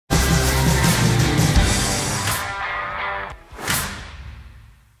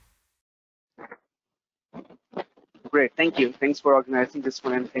Great, thank you. Thanks for organizing this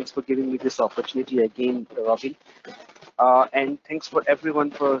one, and thanks for giving me this opportunity again, Robin. And thanks for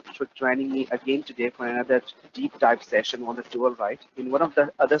everyone for joining me again today for another deep dive session on the dual right. In one of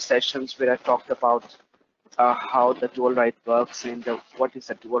the other sessions where I talked about how the dual right works and what is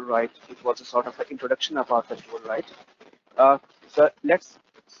a dual right, it was a sort of an introduction about the dual right. Uh, so let's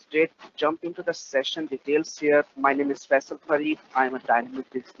straight jump into the session details here. My name is Faisal Farid. I'm a Dynamic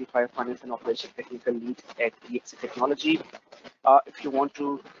 365 Finance and Operation Technical Lead at DXC Technology. If you want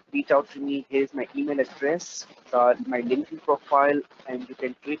to reach out to me, here's my email address, my LinkedIn profile, and you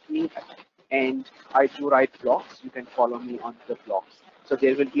can tweet me. And I do write blogs. You can follow me on the blogs. So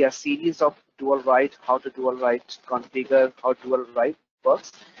there will be a series of dual write, how to dual write configure, how dual write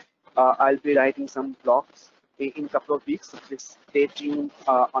works. I'll be writing some blogs in a couple of weeks. So please stay tuned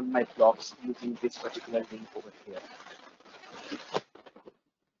on my blogs using this particular link over here.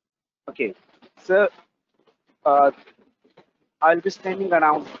 Okay, so uh, I'll be spending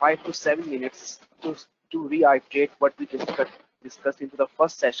around 5 to 7 minutes to reiterate what we discussed into the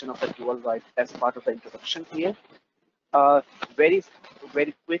first session of the dual write as part of the introduction here. Uh, very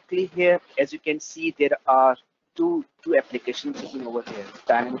very quickly here, as you can see, there are two applications sitting over here: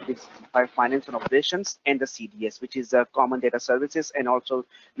 Dynamic 365 Finance and Operations and the CDS, which is a common data services, and also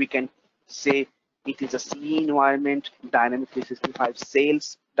we can say it is a CE environment, Dynamic 365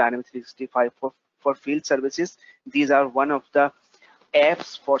 Sales, Dynamic 365 for field services. These are one of the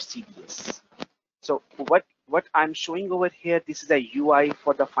apps for CDS. So what I'm showing over here, this is a UI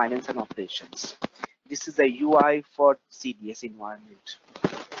for the finance and operations. This is a UI for CDS environment.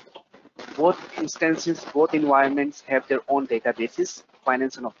 Both instances, both environments have their own databases,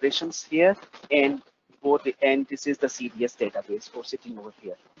 finance and operations here, and this is the CDS database for sitting over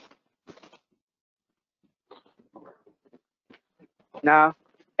here. Now,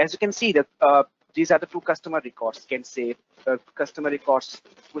 as you can see, that these are the two customer records. Can say customer records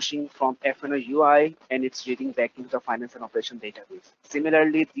pushing from FNO UI, and it's reading back into the finance and operation database.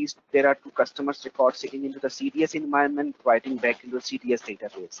 Similarly, there are two customers records sitting into the CDS environment, writing back into the CDS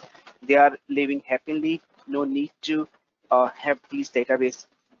database. They are living happily. No need to have these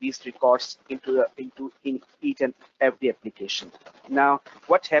records in each and every application. Now,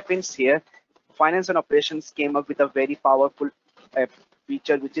 what happens here? Finance and operations came up with a very powerful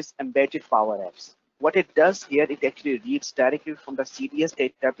feature, which is embedded power apps. What it does here, it actually reads directly from the CDS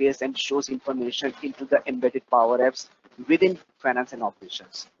database and shows information into the embedded power apps within finance and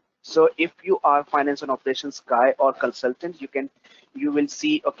operations. So if you are finance and operations guy or consultant, you will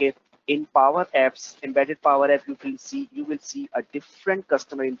see, okay, in power apps, embedded power app, you will see a different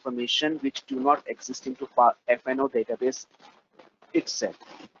customer information which do not exist into FNO database itself.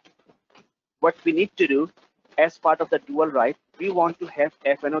 What we need to do as part of the dual write, we want to have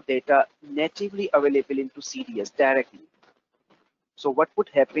FNO data natively available into CDS directly. So what would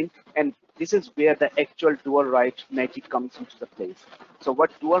happen, and this is where the actual dual write magic comes into the place. So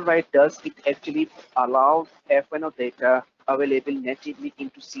what dual write does, it actually allows FNO data available natively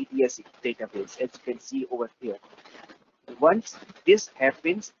into CDS database, as you can see over here. Once this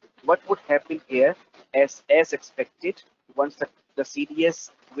happens, what would happen here, as expected, once the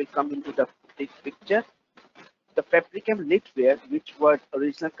CDS will come into the picture, the Fabricam Litware, which was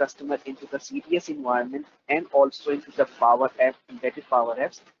original customer into the CDS environment and also into the Power App, embedded Power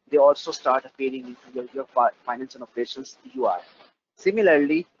Apps, they also start appearing into your finance and operations UI.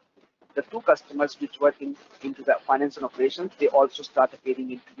 Similarly, the two customers which were into the finance and operations, they also start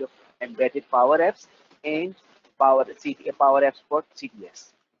appearing into your embedded Power Apps and Power Apps for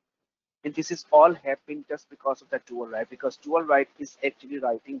CDS. And this is all happening just because of the dual write, because dual write is actually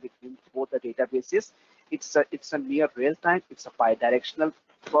writing between both the databases. It's a near real time, it's a bidirectional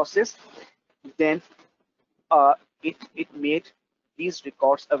process. Then it made these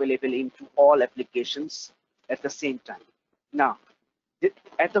records available into all applications at the same time. Now,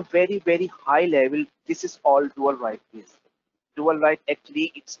 at a very high level, this is all dual write is. Dual write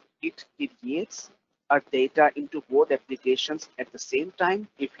actually it creates a data into both applications at the same time.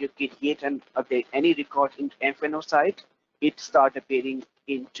 If you create any record into FNO side, it start appearing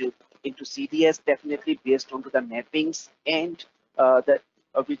into CDS, definitely based on the mappings and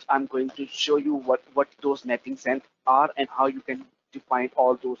which I'm going to show you what those mappings are and how you can define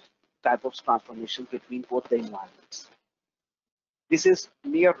all those type of transformations between both the environments. This is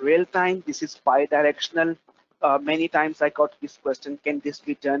near real time. This is bidirectional. Many times I got this question: can this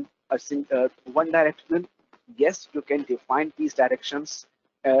be done one directional? Yes, you can define these directions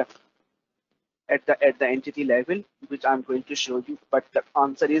at the entity level, which I'm going to show you. But the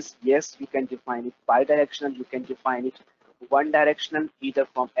answer is yes, you can define it bidirectional. You can define it one directional, either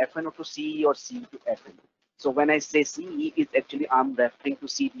from FNO to CE or CE to FNO. So when I say CE, it's actually I'm referring to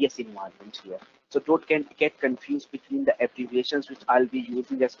CDS environment here. So don't get confused between the abbreviations which I'll be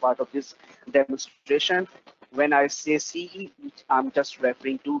using as part of this demonstration. When I say CE, I'm just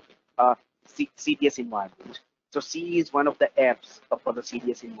referring to CDS environment. So CE is one of the apps for the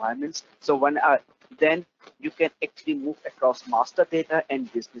CDS environments. So then you can actually move across master data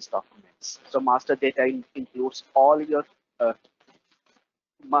and business documents. So master data includes all your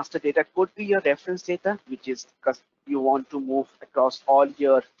master data could be your reference data, which is because you want to move across all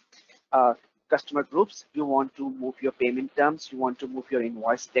your uh, customer groups. You want to move your payment terms. You want to move your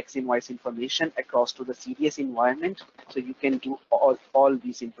invoice, tax invoice information across to the CDS environment. So you can do all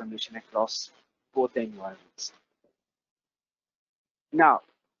these information across both the environments. Now,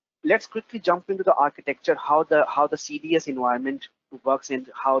 let's quickly jump into the architecture, how the CDS environment works and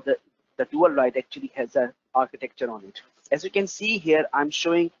how the dual write actually has an architecture on it. As you can see here, I'm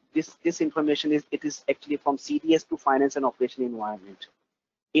showing this information is actually from CDS to finance and operation environment.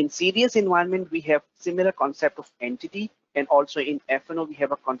 In CDS environment, we have similar concept of entity, and also in F&O we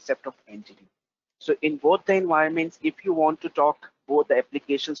have a concept of entity. So in both the environments, if you want to talk both the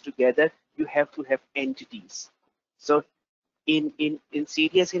applications together, you have to have entities. So in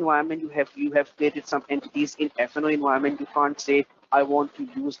CDS environment, you have created some entities. In F&O environment, you can't say I want to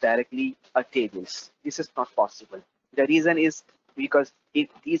use directly a tables. This is not possible. The reason is because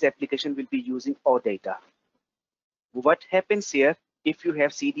these applications will be using OData. What happens here, if you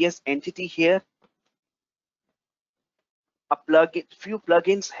have CDS entity here, few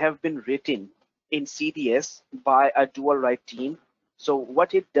plugins have been written in CDS by a dual write team. So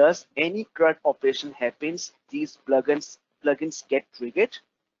what it does, any CRUD operation happens, these plugins get triggered.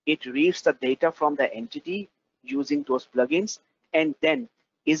 It reads the data from the entity using those plugins, and then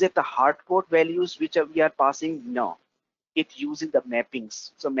is it the hard code values which we are passing? No, it using the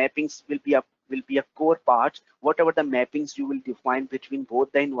mappings. So mappings will be a core part. Whatever the mappings you will define between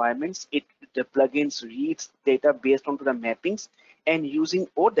both the environments, the plugins reads data based onto the mappings, and using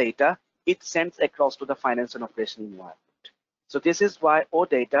OData, it sends across to the finance and operation environment. So this is why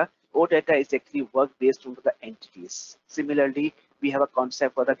OData is actually work based onto the entities. Similarly, we have a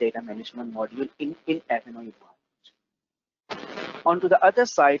concept for the data management module in F&O environment. On to the other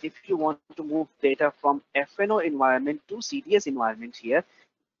side, if you want to move data from F&O environment to CDS environment here,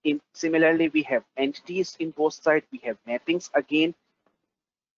 similarly, we have entities in both sides. We have mappings again.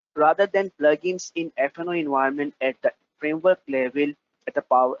 Rather than plugins in F&O environment at the framework level, at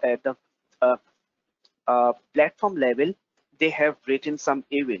the platform level, they have written some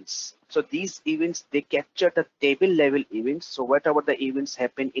events. So these events, they capture the table level events. So whatever the events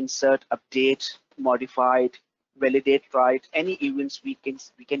happen, insert, update, modified, validate, write, any events we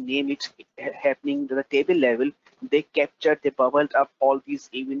can name it happening to the table level, they captured, they bubbled up all these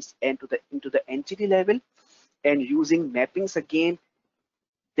events into the entity level, and using mappings again,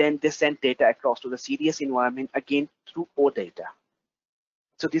 then they send data across to the CDS environment again through OData.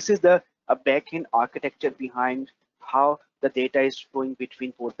 So this is the backend architecture behind how the data is flowing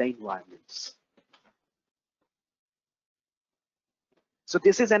between both the environments. So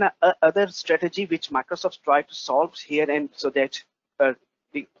this is an other strategy which Microsoft tried to solve here, and so that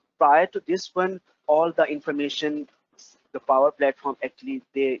prior to this one, all the information, the Power Platform actually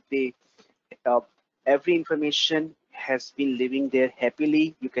every information has been living there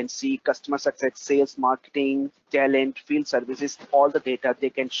happily. You can see customer success, sales, marketing, talent, field services, all the data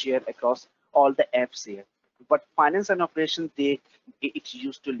they can share across all the apps here. But finance and operations, it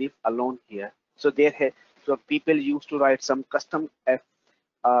used to live alone here. So so people used to write some custom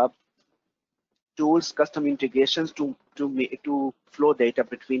tools, custom integrations to flow data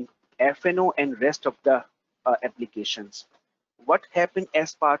between F&O and rest of the applications. What happened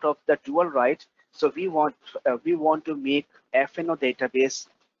as part of the dual write? So we want to make F&O database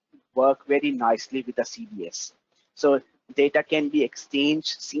work very nicely with the CDS. So data can be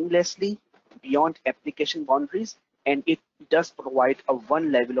exchanged seamlessly beyond application boundaries, and it does provide a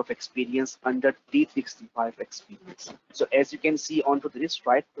one level of experience under D365 experience. So as you can see onto this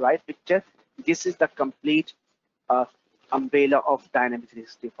right picture, this is the complete umbrella of Dynamics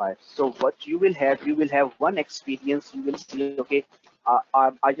 365. So what you will have one experience. You will see, okay,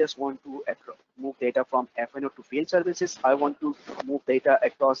 I just want to move data from F&O to field services. I want to move data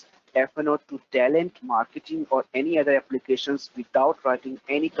across F&O to talent, marketing, or any other applications without writing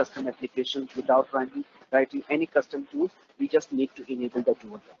any custom applications, without writing any custom tools. We just need to enable the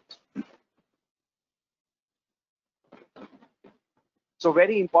dual write. So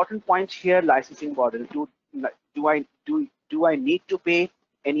very important point here, licensing model. Do I need to pay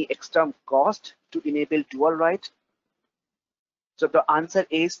any extra cost to enable dual write? So the answer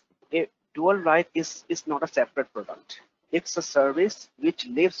is dual write is not a separate product. It's a service which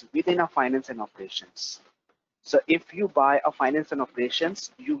lives within a finance and operations. So if you buy a finance and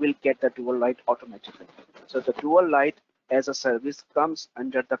operations, you will get the dual write automatically. So the dual write as a service comes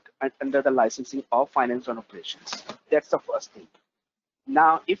under the licensing of finance and operations. That's the first thing.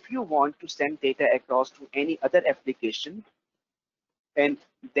 Now, if you want to send data across to any other application, and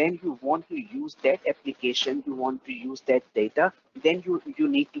then you want to use that application, you want to use that data, then you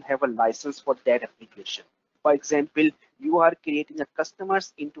need to have a license for that application. For example, you are creating a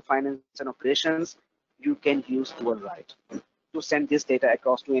customers into finance and operations, you can use dual write to send this data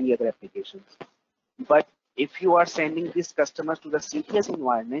across to any other applications. But if you are sending these customers to the CTS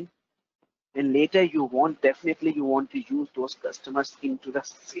environment, and later you want, definitely you want to use those customers into the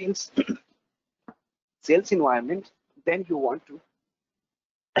sales environment, then you want to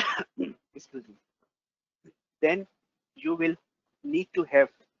excuse me, then you will need to have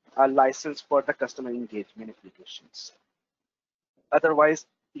a license for the customer engagement applications. Otherwise,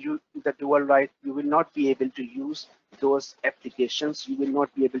 the dual write, you will not be able to use those applications. You will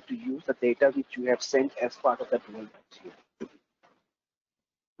not be able to use the data which you have sent as part of the dual write here.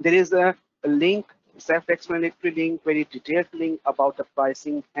 There is a link, self-explanatory link, very detailed link about the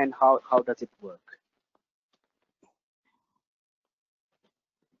pricing and how does it work.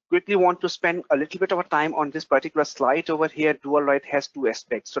 Quickly want to spend a little bit of a time on this particular slide over here. Dual write has two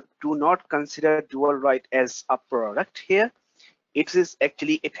aspects. So do not consider dual write as a product here. It has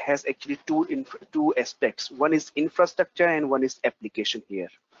actually two aspects. One is infrastructure and one is application here.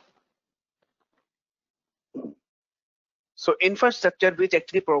 So infrastructure, which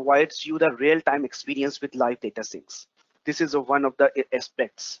actually provides you the real-time experience with live data sinks. This is one of the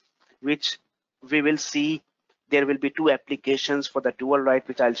aspects which we will see. There will be two applications for the dual write,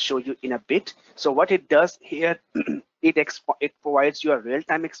 which I'll show you in a bit. So what it does here, it provides you a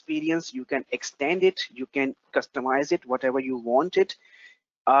real-time experience. You can extend it, you can customize it, whatever you want it.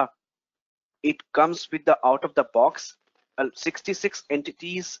 It comes with the out of the box 66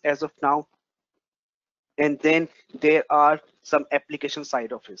 entities as of now, and then there are some application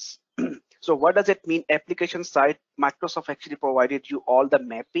side of it. So what does it mean? Application side, Microsoft actually provided you all the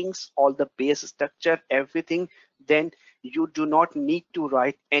mappings, all the base structure, everything. Then you do not need to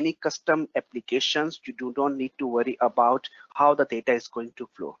write any custom applications. You do not need to worry about how the data is going to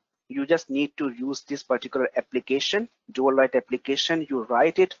flow. You just need to use this particular application, dual write application. You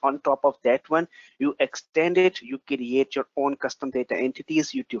write it on top of that one, you extend it, you create your own custom data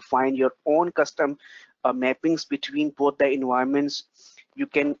entities, you define your own custom mappings between both the environments. You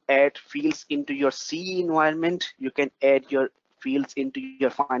can add fields into your CE environment. You can add your fields into your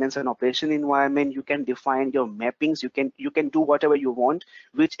finance and operation environment. You can define your mappings. You can do whatever you want,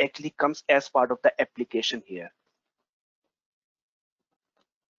 which actually comes as part of the application here.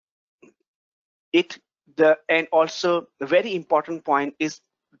 And also a very important point is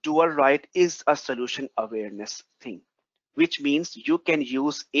dual write is a solution awareness thing, which means you can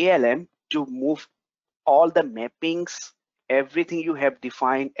use ALM to move all the mappings, everything you have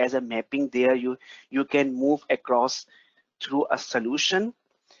defined as a mapping there, you can move across through a solution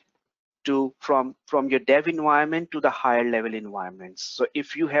to from your dev environment to the higher level environments. So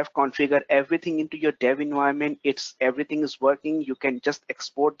if you have configured everything into your dev environment, everything is working, you can just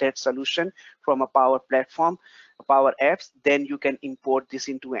export that solution from a Power Platform, Power Apps, then you can import this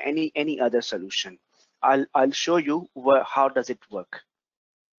into any other solution. I'll show you how does it work.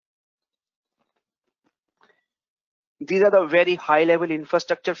 These are the very high level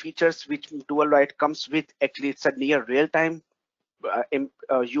infrastructure features which dual write comes with. Actually, it's a near real time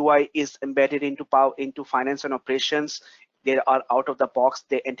UI is embedded into finance and operations. There are out of the box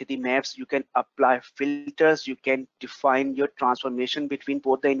the entity maps. You can apply filters. You can define your transformation between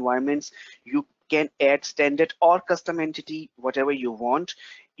both the environments. You can add standard or custom entity, whatever you want.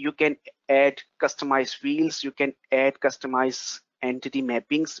 You can add customized fields. You can add customized entity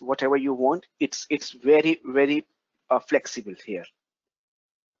mappings, whatever you want. It's very flexible here.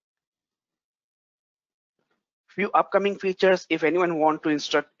 Few upcoming features, if anyone want to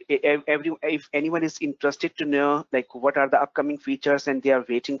instruct, if anyone is interested to know like what are the upcoming features and they are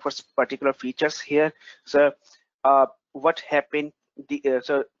waiting for particular features here. So what happened,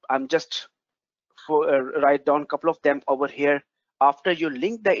 so I'm just write down a couple of them over here. After you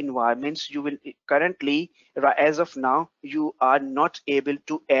link the environments, you will currently, as of now, you are not able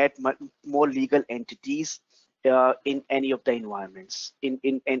to add more legal entities in any of the environments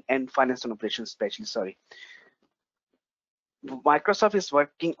in finance and operations especially, sorry. Microsoft is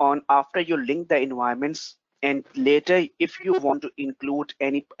working on, after you link the environments, and later if you want to include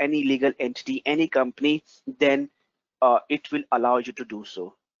any legal entity, any company, then it will allow you to do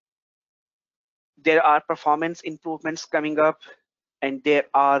so. there are performance improvements coming up, and there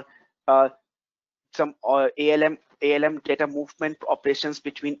are uh, some ALM data movement operations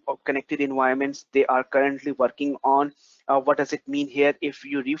between connected environments they are currently working on. What does it mean here? If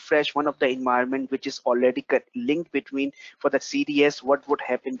you refresh one of the environment which is already linked between for the CDS, what would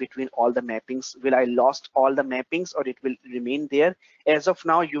happen between all the mappings? Will I lost all the mappings or it will remain there? As of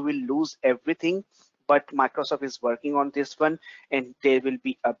now, you will lose everything, but Microsoft is working on this one, and there will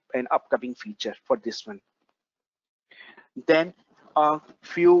be an upcoming feature for this one. Then a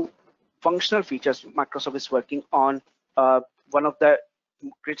few functional features Microsoft is working on. One of the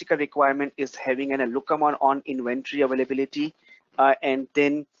critical requirement is having a lookup on inventory availability, and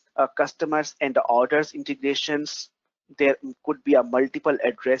then customers and the orders integrations. There could be a multiple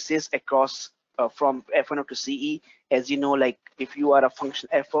addresses across from F&O to CE. As you know, like if you are a function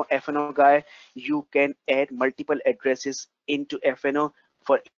F&O guy, you can add multiple addresses into F&O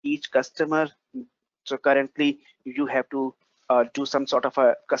for each customer. So currently you have to do some sort of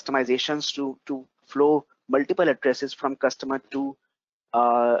a customizations to flow multiple addresses from customer to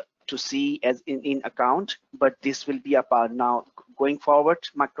see as in account, but this will be a part now going forward.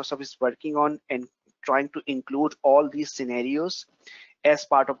 Microsoft is working on and trying to include all these scenarios as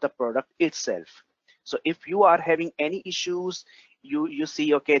part of the product itself. So if you are having any issues, you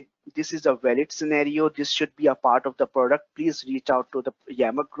see, okay, this is a valid scenario, this should be a part of the product, please reach out to the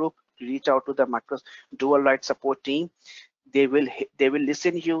Yammer group, reach out to the Microsoft dual right support team. They will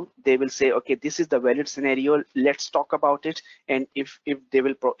listen to you, they will say, okay, this is the valid scenario, let's talk about it, and if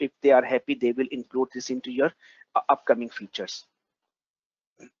they are happy, they will include this into your upcoming features.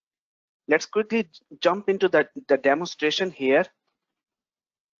 Let's quickly jump into the demonstration here.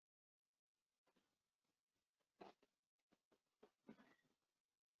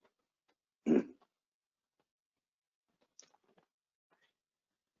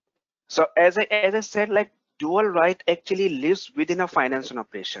 So as I said, like dual right actually lives within a finance and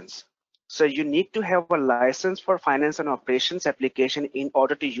operations. So you need to have a license for finance and operations application in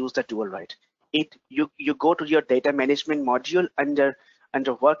order to use the dual right. You go to your data management module under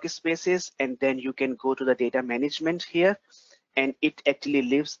workspaces, and then you can go to the data management here, and it actually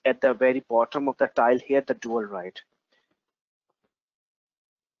lives at the very bottom of the tile here, the dual right.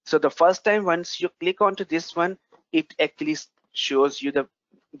 So the first time once you click onto this one, it actually shows you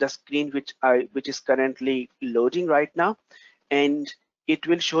the screen which is currently loading right now, and it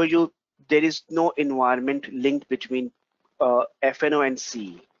will show you there is no environment linked between FNO and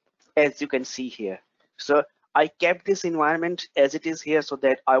C, as you can see here. So I kept this environment as it is here so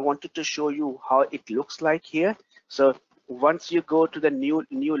that I wanted to show you how it looks like here. So once you go to the new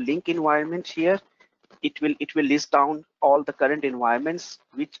link environment here, it will list down all the current environments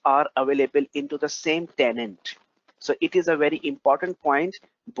which are available into the same tenant. So it is a very important point.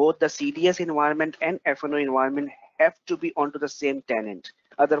 Both the CDS environment and FNO environment have to be onto the same tenant.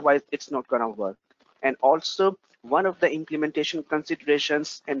 Otherwise, it's not going to work. And also, one of the implementation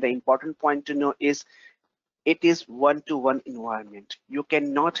considerations and the important point to know is it is one-to-one environment. You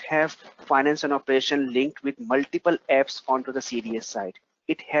cannot have finance and operation linked with multiple apps onto the CDS side.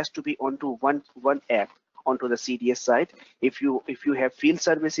 It has to be onto one app onto the CDS side. If you have field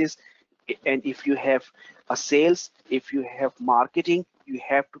services, and if you have a sales, if you have marketing, you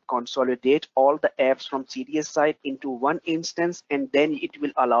have to consolidate all the apps from CDS side into one instance, and then it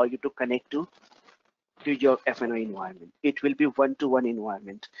will allow you to connect to your FNO environment. It will be one-to-one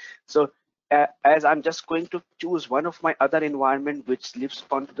environment. So as I'm just going to choose one of my other environment which lives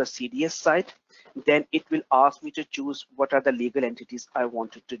onto the CDS side, then it will ask me to choose what are the legal entities I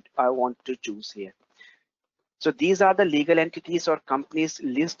want to choose here. So these are the legal entities or companies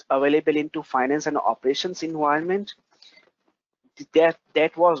list available into finance and operations environment.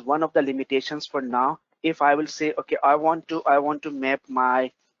 That was one of the limitations for now. If I will say, okay, I want to map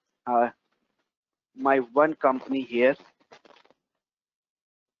my my one company here,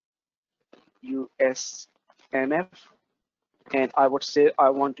 USMF, and I would say I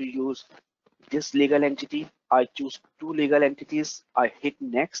want to use this legal entity. I choose two legal entities. I hit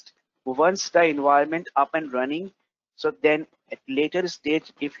next. Once the environment up and running, so then at later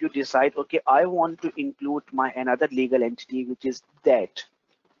stage, if you decide, okay, I want to include my another legal entity, which is that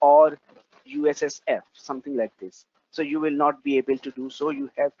or USSF, something like this. So you will not be able to do so. You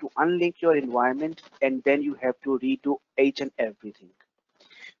have to unlink your environment, and then you have to redo each and everything.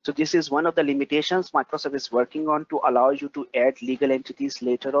 So this is one of the limitations Microsoft is working on to allow you to add legal entities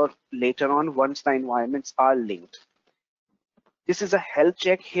later on once the environments are linked. This is a health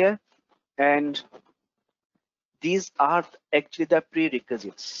check here, and these are actually the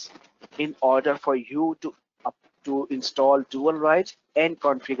prerequisites in order for you to install dual right and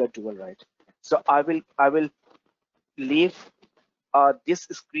configure dual right. So I will leave this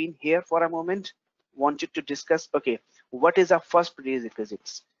screen here for a moment. Want you to discuss, okay, what is our first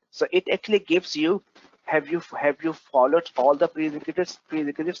prerequisites? So it actually gives you, have you followed all the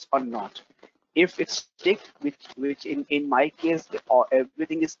prerequisites or not? If it's ticked, which in my case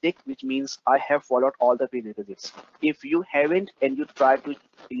everything is ticked, which means I have followed all the prerequisites. If you haven't and you try to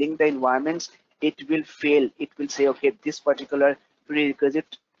link the environments, it will fail. It will say, okay, this particular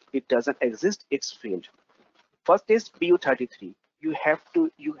prerequisite, it doesn't exist, it's failed. First is PU33. You have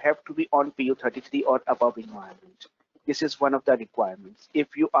to be on PU33 or above environment. This is one of the requirements.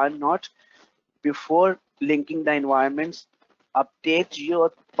 If you are not, before linking the environments, update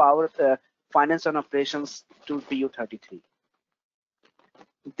your power finance and operations to PU33.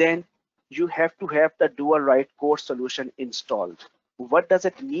 Then you have to have the dual write core solution installed. What does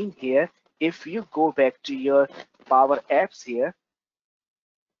it mean here? If you go back to your Power Apps here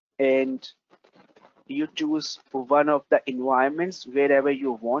and you choose one of the environments wherever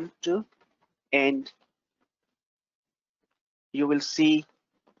you want to, and you will see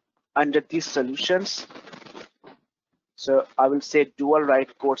under these solutions, so I will say dual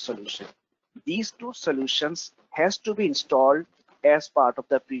write core solution. These two solutions has to be installed as part of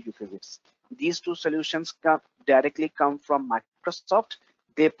the prerequisites. These two solutions directly come from Microsoft.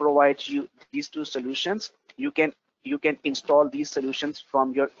 They provide you these two solutions. You can install these solutions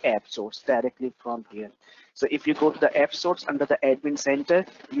from your app source directly from here. So if you go to the app source under the admin center,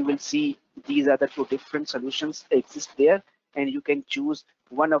 you will see these are the two different solutions exist there, and you can choose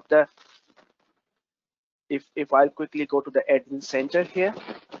one of the. If I'll quickly go to the admin center here,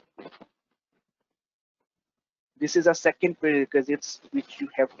 this is a second prerequisite which you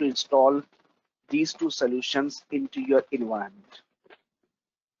have to install these two solutions into your environment.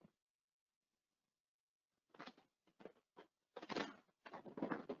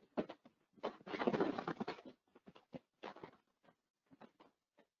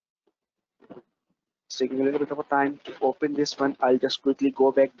 So taking a little bit of a time to open this one, I'll just quickly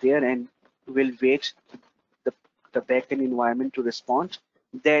go back there and we'll wait the, the backend environment to respond.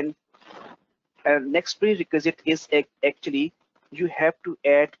 Then next prerequisite is actually you have to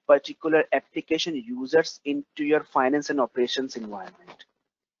add particular application users into your finance and operations environment.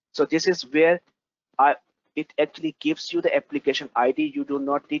 So this is where it actually gives you the application ID. You do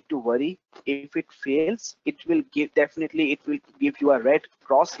not need to worry. If it fails, it will definitely it will give you a red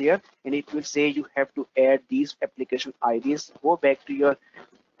cross here, and it will say you have to add these application IDs. Go back to your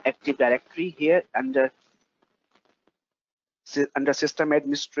Active Directory here under system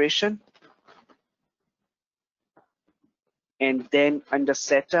administration, and then under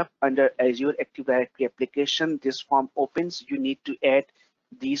setup under Azure Active Directory application, this form opens. You need to add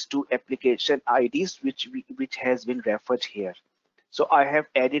these two application IDs which has been referred here. So I have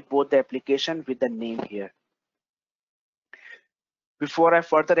added both the application with the name here. Before I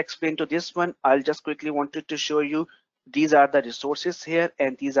further explain to this one, I'll just quickly wanted to show you these are the resources here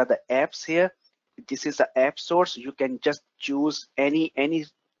and these are the apps here. This is the app source. You can just choose any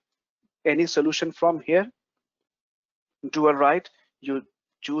solution from here. To a right, you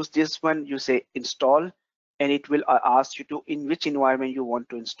choose this one, you say install, and it will ask you to in which environment you want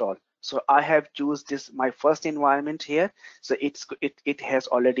to install. So I have choose this my first environment here. So it has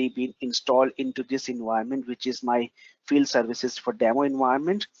already been installed into this environment, which is my field services for demo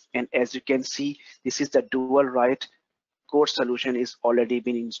environment. And as you can see, this is the dual write core solution is already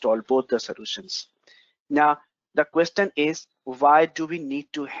been installed, both the solutions. Now the question is, why do we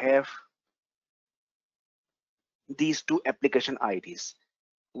need to have these two application IDs?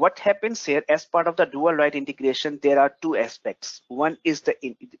 What happens here as part of the dual write integration? There are two aspects. One is the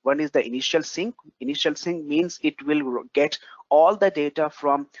initial sync. Initial sync means it will get all the data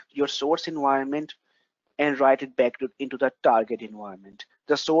from your source environment and write it back into the target environment.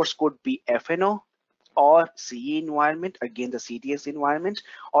 The source could be FNO or CE environment, again the CDS environment,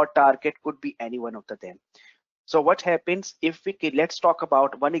 or target could be any one of them. So what happens if let's talk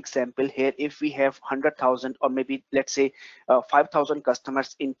about one example here. If we have 100,000 or maybe let's say 5,000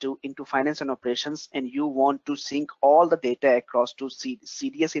 customers into finance and operations, and you want to sync all the data across to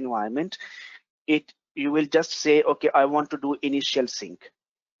CDS environment, you will just say, okay, I want to do initial sync.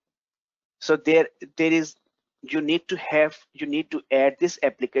 So there is, you need to add this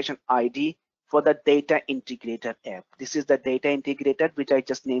application ID for the data integrator app. This is the data integrator, which I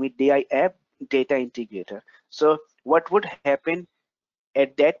just name it DI app data integrator. So what would happen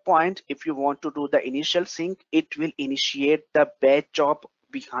at that point, if you want to do the initial sync, it will initiate the batch job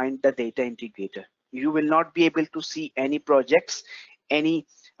behind the data integrator. You will not be able to see any projects, any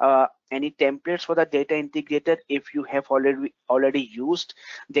any templates for the data integrator. If you have already used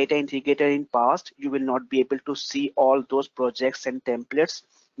data integrator in past, you will not be able to see all those projects and templates,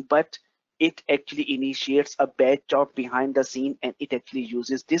 but it actually initiates a batch job behind the scene, and it actually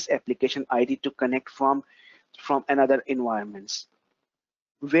uses this application ID to connect from another environments.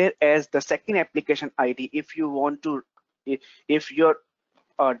 Whereas the second application ID, if you want to, if your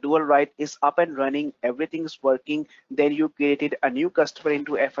dual write is up and running, everything is working, then you created a new customer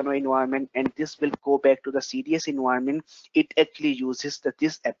into F&O environment, and this will go back to the CDS environment. It actually uses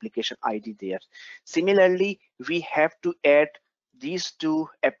this application ID there. Similarly, we have to add these two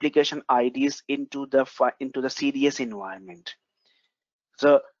application IDs into the CDS environment.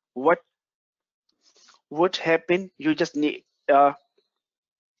 So what would happen? You just need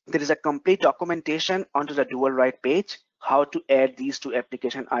there is a complete documentation onto the dual write page, how to add these two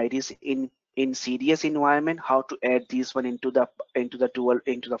application IDs in CDS environment, how to add these one into the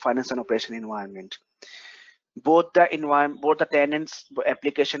finance and operation environment. Both the tenants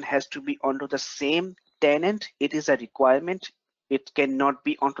application has to be onto the same tenant. It is a requirement. It cannot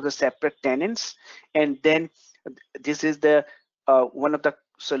be onto the separate tenants. And then this is the one of the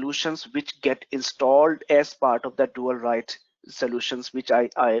solutions which get installed as part of the dual write solutions, which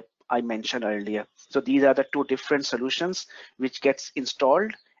I mentioned earlier. So these are the two different solutions which gets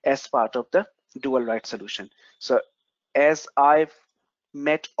installed as part of the dual write solution. So as I've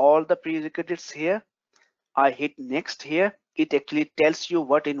met all the prerequisites here, I hit next here. It actually tells you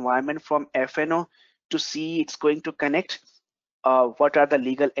what environment from FNO to C it's going to connect, what are the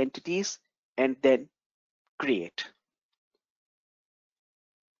legal entities, and then create.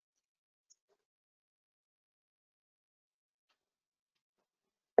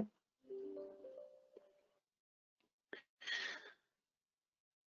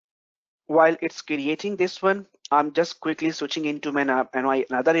 While it's creating this one, I'm just quickly switching into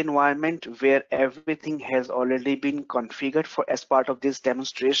another environment where everything has already been configured for as part of this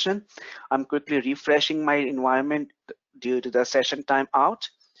demonstration. I'm quickly refreshing my environment due to the session timeout.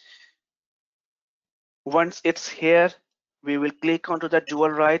 Once it's here, we will click onto the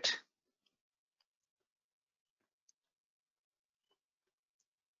dual write.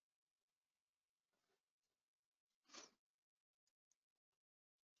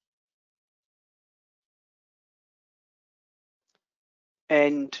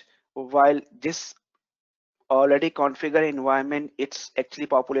 And while this already configured environment, it's actually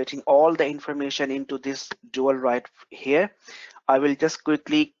populating all the information into this dual write here. I will just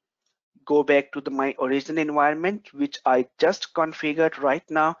quickly go back to my original environment, which I just configured right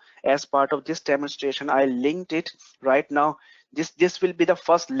now as part of this demonstration. I linked it right now. This will be the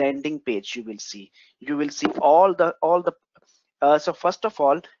first landing page you will see. You will see all the so first of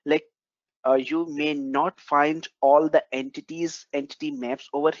all, like you may not find all the entity maps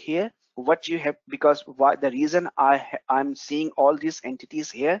over here. What you have, because why the reason I'm seeing all these entities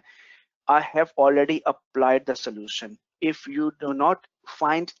here, I have already applied the solution. If you do not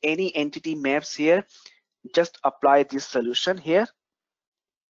find any entity maps here, just apply this solution here.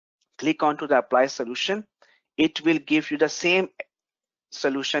 Click onto the apply solution. It will give you the same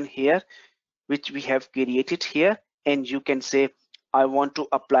solution here, which we have created here. And you can say, I want to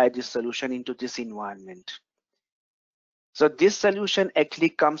apply this solution into this environment. So this solution actually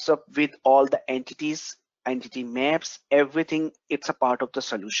comes up with all the entities, entity maps, everything. It's a part of the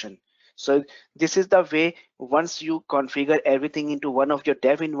solution. So this is the way, once you configure everything into one of your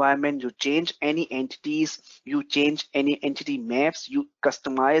dev environment, you change any entities, you change any entity maps, you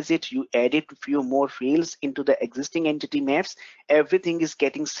customize it, you edit a few more fields into the existing entity maps, everything is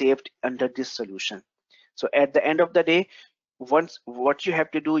getting saved under this solution. So at the end of the day, once what you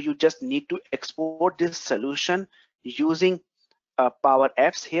have to do, you just need to export this solution using Power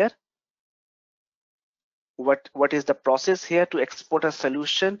Apps here. What is the process here to export a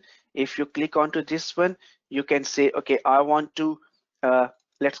solution? If you click onto this one, you can say, okay, I want to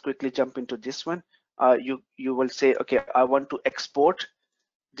let's quickly jump into this one. You will say, okay, I want to export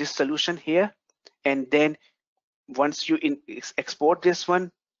this solution here, and then once you export this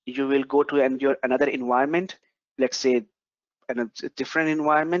one, you will go to your another environment, let's say a different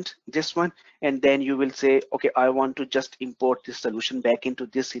environment, this one, and then you will say, okay, I want to just import this solution back into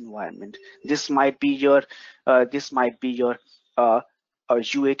this environment. This might be your a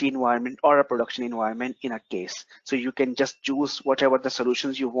UAT environment or a production environment in a case. So you can just choose whatever the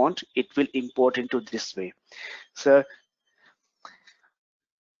solutions you want. It will import into this way. So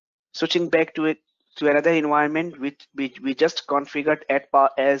switching back to another environment which we just configured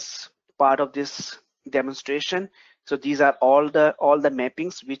as part of this demonstration. So these are all the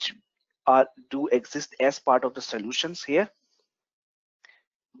mappings which do exist as part of the solutions here.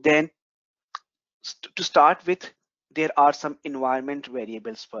 Then to start with, there are some environment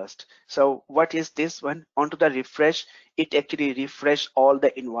variables first. So what is this one? Onto the refresh, it actually refresh all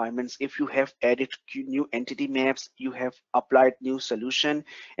the environments. If you have added new entity maps, you have applied new solution,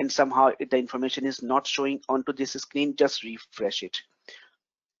 and somehow the information is not showing onto this screen, just refresh it.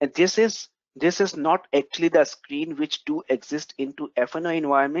 And this is not actually the screen which do exist into F&O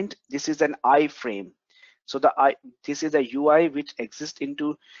environment. This is an iframe. So this is a UI which exists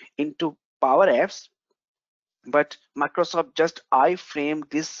into Power Apps, but Microsoft just iframe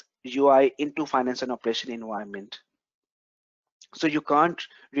this UI into finance and operation environment. So you can't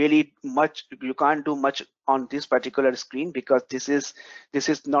do much on this particular screen, because this is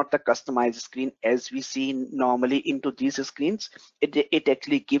not the customized screen as we see normally into these screens. It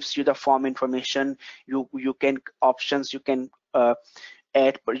actually gives you the form information. You can options, you can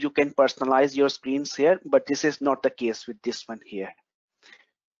add, you can personalize your screens here, but this is not the case with this one here.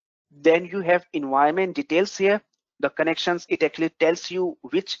 Then you have environment details here. The connections, it actually tells you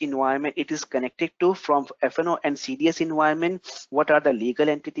which environment it is connected to from F&O and CDS environment, what are the legal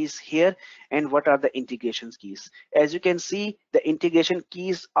entities here, and what are the integration keys. As you can see, the integration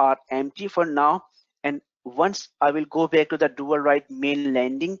keys are empty for now. And once I will go back to the dual write main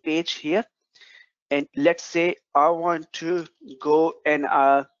landing page here, and let's say I want to go and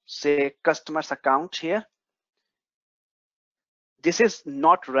say customer's account here. This is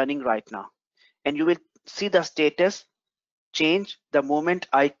not running right now, and you will see the status change the moment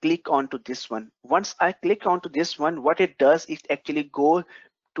I click onto this one. Once I click onto this one, what it does is actually go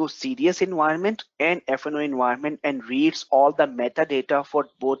to CDS environment and F&O environment and reads all the metadata for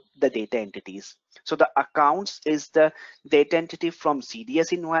both the data entities. So the accounts is the data entity from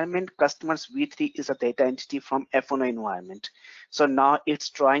CDS environment, customers V3 is a data entity from F&O environment. So now it's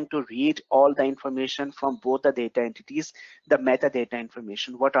trying to read all the information from both the data entities, the metadata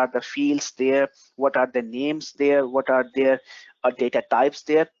information. What are the fields there? What are the names there? What are their data types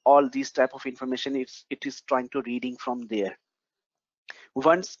there? All these type of information it is trying to reading from there.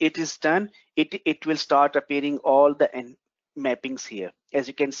 Once it is done, it will start appearing all the mappings here. As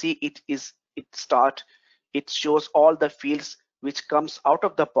you can see, it shows all the fields which comes out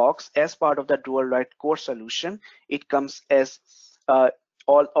of the box as part of the dual write core solution. It comes as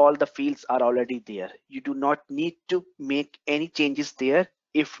all the fields are already there. You do not need to make any changes there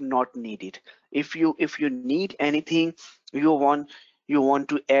if not needed. If you need anything, you want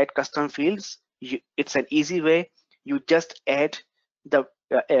to add custom fields, it's an easy way. You just add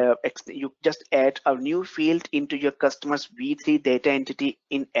you just add a new field into your customer's V3 data entity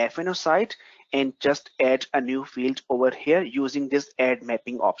in F&O site, and just add a new field over here using this add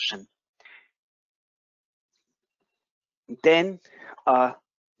mapping option. Then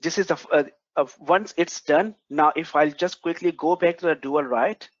this is once it's done. Now if I'll just quickly go back to the dual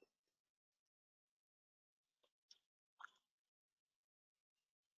write,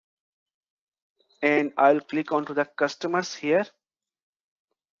 and I'll click onto the customers here.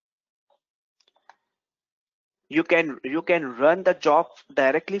 You can run the job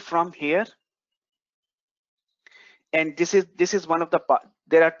directly from here. And this is one of the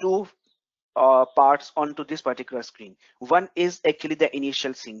there are two parts onto this particular screen. One is actually the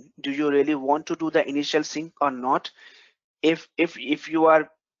initial sync. Do you really want to do the initial sync or not? If you are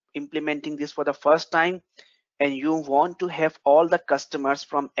implementing this for the first time and you want to have all the customers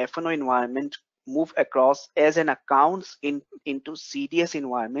from F&O environment move across as an accounts into CDS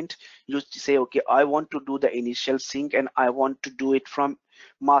environment, you say, okay, I want to do the initial sync and I want to do it from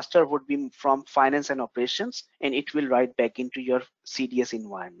master would be from finance and operations, and it will write back into your CDS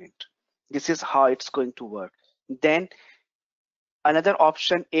environment. This is how it's going to work. Then another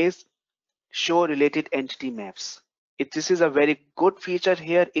option is show related entity maps. This is a very good feature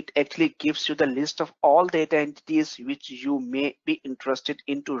here. It actually gives you the list of all data entities which you may be interested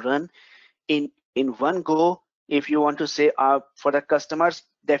in to run in one go. If you want to say for the customers,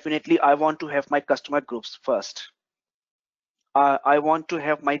 definitely I want to have my customer groups first. I want to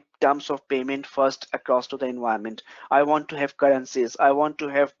have my terms of payment first across to the environment. I want to have currencies. I want to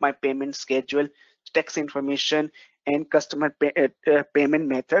have my payment schedule, tax information, and customer payment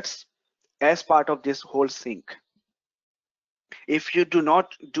methods as part of this whole sync. If you do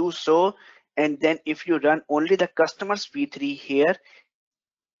not do so, and then if you run only the customers V3 here,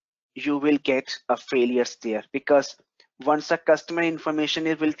 you will get a failures there, because once the customer information,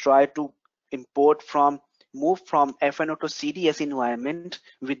 it will try to move from F&O to CDS environment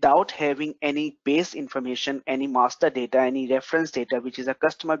without having any base information, any master data, any reference data, which is a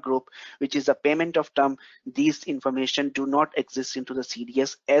customer group, which is a payment of term. These information do not exist into the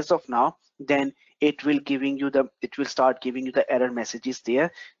CDS as of now. Then it will start giving you the error messages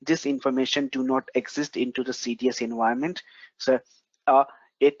there. This information do not exist into the CDS environment. So uh,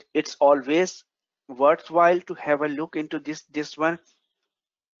 it's always worthwhile to have a look into this one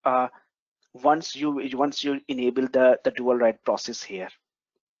uh, once you enable the dual write process here.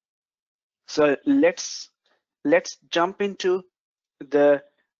 So let's jump into the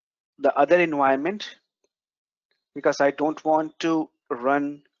other environment, because I don't want to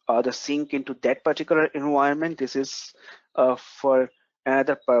run the sync into that particular environment. This is for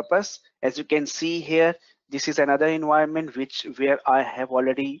another purpose. As you can see here, this is another environment where I have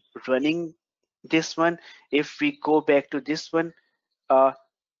already running this one. If we go back to this one,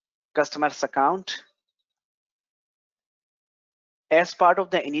 customer's account, as part of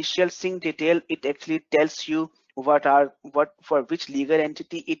the initial sync detail, it actually tells you what for which legal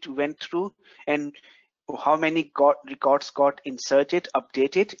entity it went through, and how many records got inserted,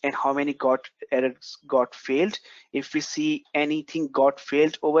 updated, and how many errors got failed. If we see anything got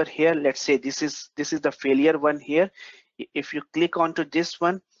failed over here, let's say this is the failure one here. If you click onto this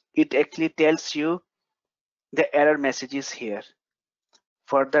one, it actually tells you the error messages here.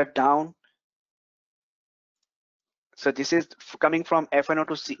 Further down, so this is coming from FNO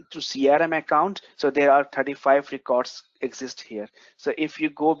to CRM account. So there are 35 records exist here. So if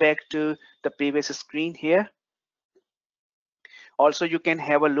you go back to the previous screen here, also you can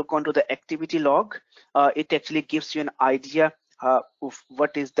have a look onto the activity log. It actually gives you an idea of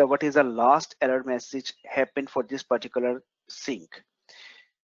what is the last error message happened for this particular sync.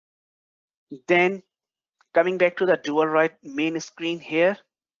 Then coming back to the dual write main screen here,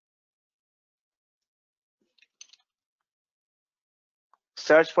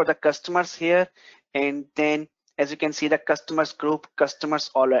 search for the customers here, and then as you can see, the customers group, customers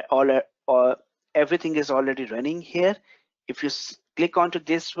all everything is already running here. If you click onto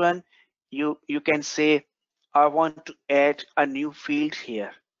this one, you can say, I want to add a new field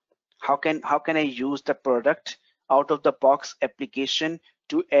here. How can I use the product out of the box application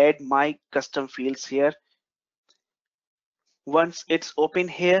to add my custom fields here? Once it's open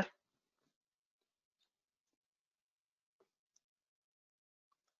here,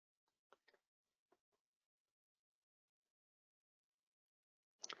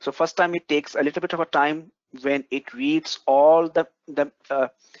 so first time it takes a little bit of a time when it reads all the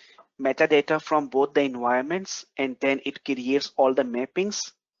metadata from both the environments, and then it creates all the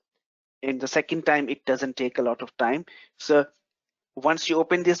mappings. And the second time it doesn't take a lot of time. So once you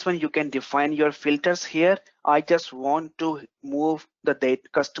open this one, you can define your filters here. I just want to move the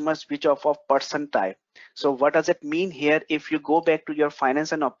customers which are of person type. So what does it mean here? If you go back to your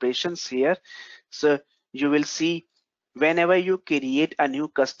finance and operations here, so you will see whenever you create a new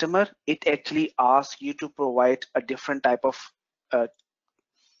customer, it actually asks you to provide a different type of uh,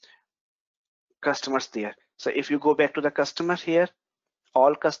 customers there. So if you go back to the customer here,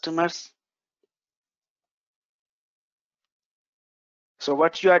 all customers, so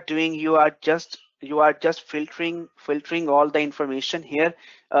what you are doing, you are just filtering all the information here.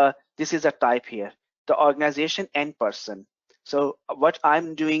 This is a type here, the organization and person. So what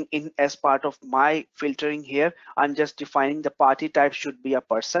I'm doing in as part of my filtering here, I'm just defining the party type should be a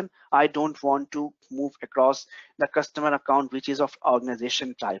person. I don't want to move across the customer account which is of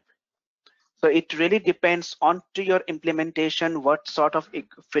organization type. So it really depends on to your implementation, what sort of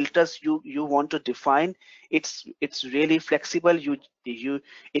filters you want to define. It's really flexible.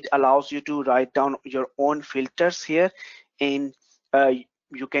 It allows you to write down your own filters here, and uh,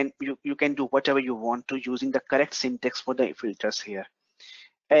 you can do whatever you want to using the correct syntax for the filters here.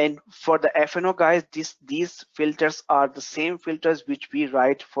 And for the FNO guys, these filters are the same filters which we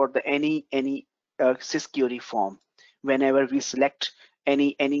write for the any sysquery form. Whenever we select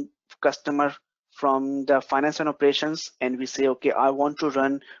any customer from the finance and operations, and we say, okay, I want to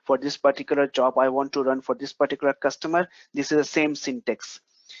run for this particular job, I want to run for this particular customer, this is the same syntax.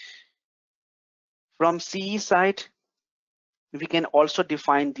 From CE side, we can also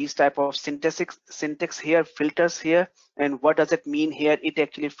define these type of syntax here, filters here. And what does it mean here? It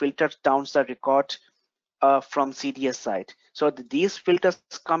actually filters down the record from CDS side. So these filters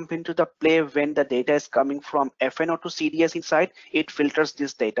come into the play when the data is coming from FNO to CDS inside. It filters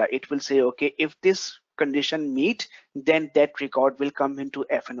this data. It will say, okay, if this condition meet, then that record will come into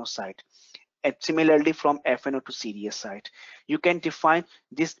FNO side. And similarly from FNO to CDS side, you can define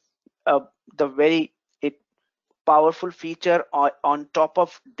this. The very powerful feature on top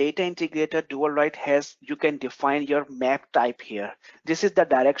of data integrator dual write has, you can define your map type here. This is the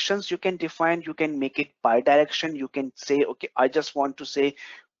directions you can define. You can make it bi-direction. You can say, okay, I just want to say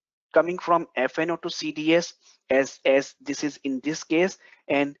coming from FNO to CDS as this is in this case,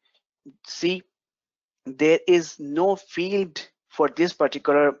 and see there is no field for this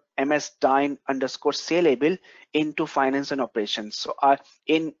particular ms dine underscore say label into finance and operations. So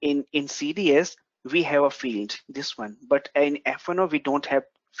in cds we have a field, this one, but in fno we don't have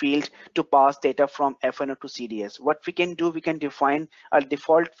field to pass data from fno to cds. What we can do, we can define a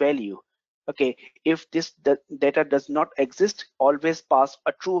default value. Okay, if this data does not exist, always pass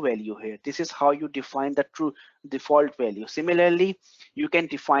a true value here. This is how you define the true default value. Similarly, you can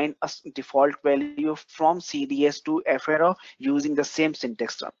define a default value from CDS to FRO using the same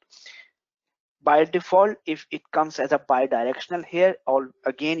syntax. By default, if it comes as a bidirectional here, or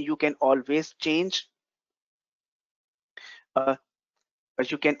again, you can always change. Uh,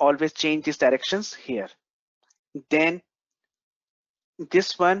 you can always change these directions here. Then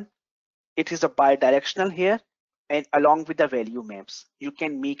this one, it is a bidirectional here, and along with the value maps, you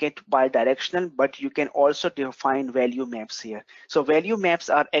can make it bidirectional, but you can also define value maps here. So value maps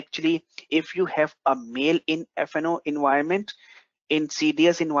are actually, if you have a male in fno environment, in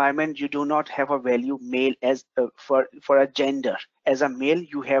cds environment you do not have a value male as for a gender. As a male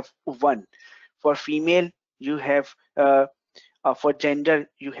you have 1, for female you have for gender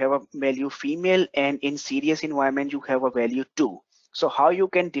you have a value female, and in cds environment you have a value 2. So how you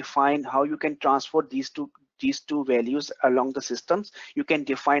can define, how you can transfer these two values along the systems, you can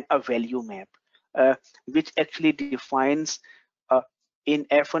define a value map which actually defines uh, in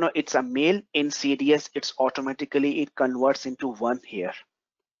fno it's a male, in cds it's automatically it converts into 1 here.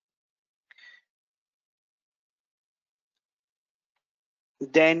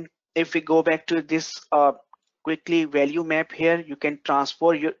 Then if we go back to this quickly value map here, you can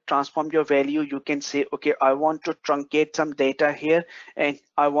transform your value. You can say, okay, I want to truncate some data here and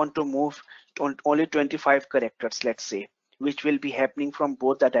I want to move to only 25 characters, let's say, which will be happening from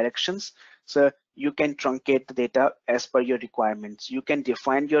both the directions. So you can truncate the data as per your requirements. You can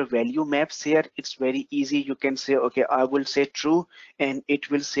define your value maps here. It's very easy. You can say, okay, I will say true and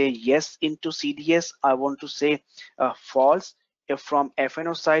it will say yes into cds. I want to say false. If from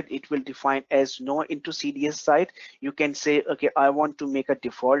fno side it will define as no into cds side. You can say, okay, I want to make a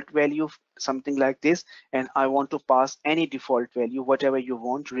default value something like this, and I want to pass any default value whatever you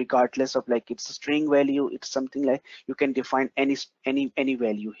want, regardless of like it's a string value, it's something like, you can define any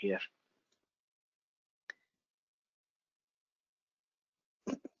value here.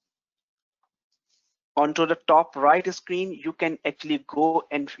 Onto the top right screen, you can actually go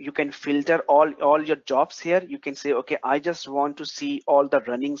and you can filter all your jobs here. You can say, okay, I just want to see all the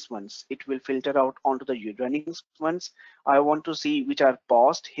runnings ones. It will filter out onto the runnings ones. I want to see which are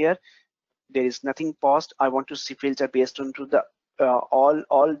paused here. There is nothing paused. I want to see filter based onto the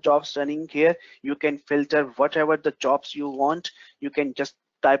all jobs running here. You can filter whatever the jobs you want. You can just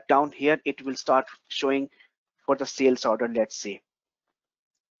type down here, it will start showing for the sales order, let's say.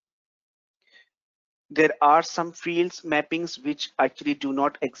 There are some fields mappings which actually do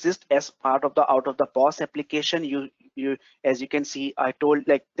not exist as part of the out of the box application. You as you can see, I told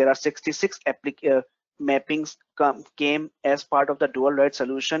like there are 66 mappings came as part of the dual write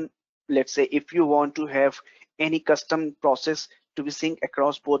solution. Let's say if you want to have any custom process to be synced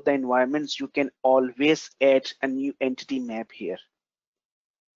across both the environments, you can always add a new entity map here.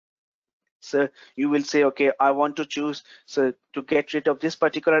 So you will say, okay, I want to choose, so to get rid of this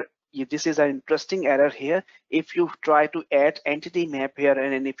particular, this is an interesting error here. If you try to add entity map here,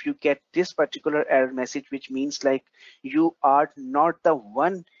 and then if you get this particular error message, which means like you are not the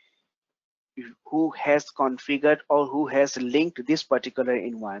one who has configured or who has linked this particular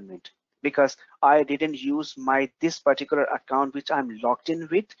environment, because I didn't use my this particular account which I'm logged in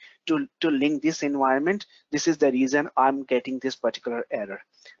with to link this environment. This is the reason I'm getting this particular error.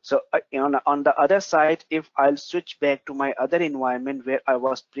 So on the other side, if I'll switch back to my other environment where I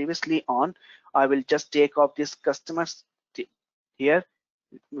was previously on, I will just take off this customers here,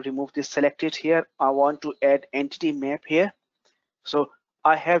 remove this selected here. I want to add entity map here. So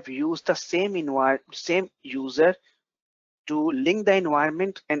I have used the same user to link the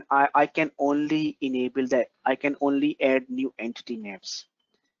environment, and I can only enable that. I can only add new entity maps.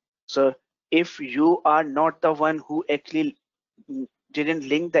 So if you are not the one who actually didn't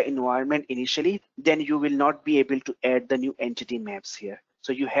link the environment initially, then you will not be able to add the new entity maps here.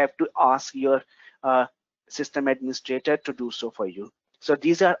 So you have to ask your system administrator to do so for you. So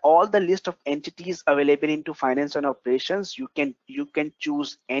these are all the list of entities available into finance and operations. You can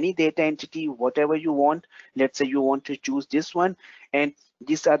choose any data entity, whatever you want. Let's say you want to choose this one, and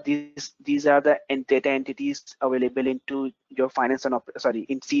these are the data entities available into your finance and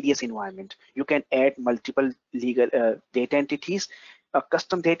in CDS environment. You can add multiple legal data entities,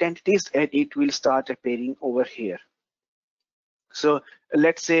 custom data entities, and it will start appearing over here. So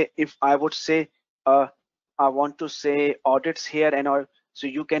let's say if I would say uh, I want to say audits here, and or so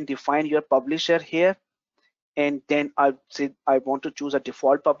you can define your publisher here, and then I say I want to choose a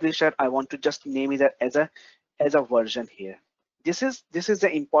default publisher. I want to just name it as a version here. This is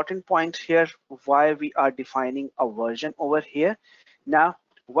the important point here, why we are defining a version over here. Now,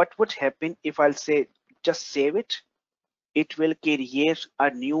 what would happen if I'll say just save it? It will create a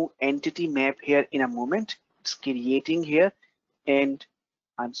new entity map here in a moment. It's creating here, and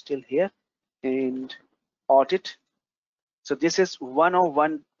I'm still here, and audit. So this is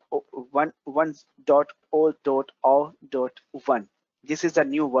 101.1.0.1. This is a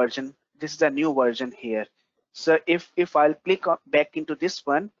new version. This is a new version here. So if I'll click back into this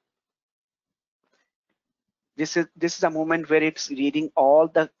one, this is a moment where it's reading all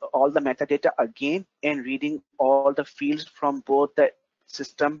the metadata again and reading all the fields from both the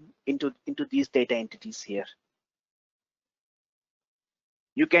system into these data entities here.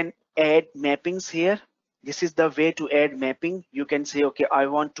 You can add mappings here. This is the way to add mapping. You can say, okay, I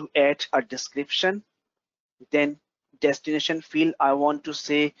want to add a description, then destination field, I want to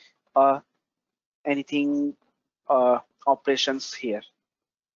say anything operations here,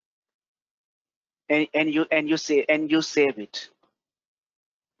 and you save it.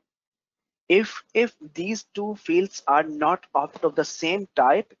 If these two fields are not of the same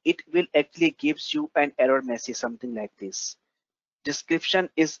type, it will actually gives you an error message, something like this. Description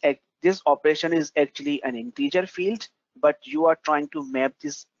is this operation is actually an integer field, but you are trying to map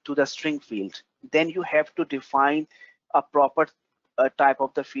this to the string field. Then you have to define a proper type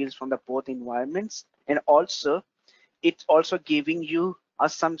of the fields from the both environments, and also it's also giving you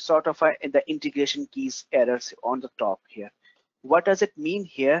some sort of the integration keys errors on the top here. What does it mean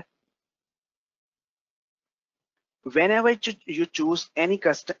here? Whenever you choose any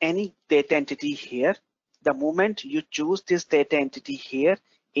data entity here, the moment you choose this data entity here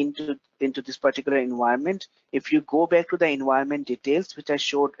into this particular environment, if you go back to the environment details, which I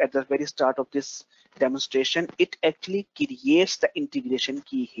showed at the very start of this demonstration, it actually creates the integration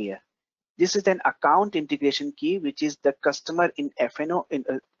key here. This is an account integration key, which is the customer in FNO in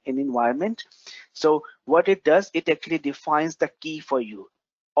environment. So what it does, it actually defines the key for you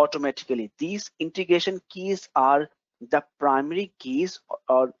automatically. These integration keys are the primary keys,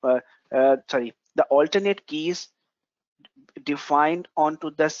 or the alternate keys defined onto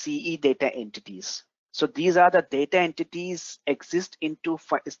the CE data entities. So these are the data entities exist into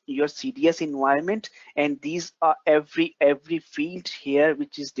your CDS environment, and these are every field here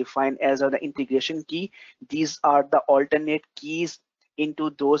which is defined as the integration key. These are the alternate keys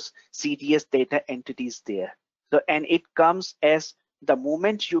into those CDS data entities there. So, and it comes as the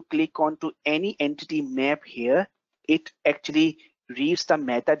moment you click onto any entity map here, it actually reads the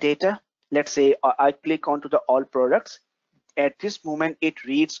metadata. Let's say I click onto the all products. At this moment, it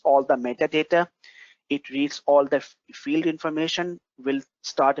reads all the metadata. It reads all the field information will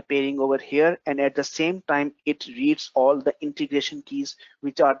start appearing over here, and at the same time it reads all the integration keys,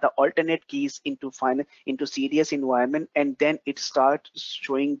 which are the alternate keys into CDS environment, and then it starts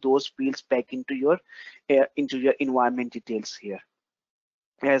showing those fields back into your environment details here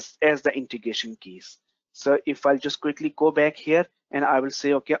as the integration keys. So if I'll just quickly go back here and I will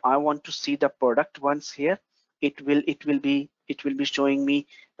say, okay, I want to see the product once here, it will be showing me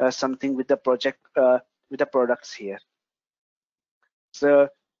something with the project with the products here. So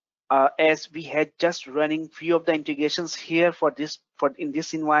as we had just running few of the integrations here for in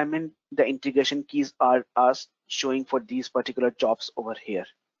this environment, the integration keys are showing for these particular jobs over here.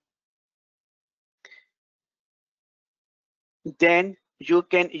 Then you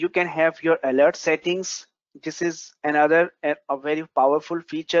can have your alert settings. This is another a very powerful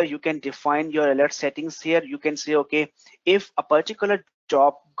feature. You can define your alert settings here. You can say, okay, if a particular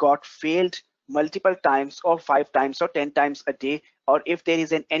job got failed multiple times or 5 times or 10 times a day, or if there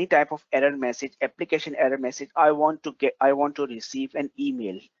is any type of error message, application error message, I want to receive an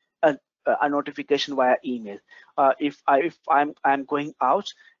email, a notification via email. If I'm going out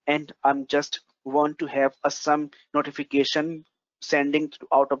and I'm just want to have some notification sending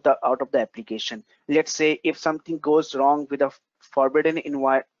out of the application. Let's say if something goes wrong with a forbidden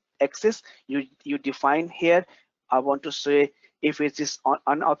access, you define here. I want to say if it is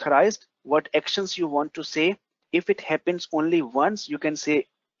unauthorized, what actions you want to say. If it happens only once, you can say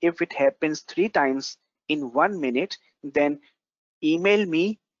if it happens 3 times in 1 minute, then email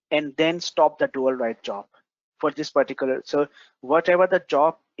me and then stop the dual write job for this particular. So whatever the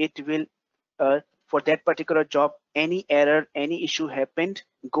job, it will for that particular job, any error, any issue happened,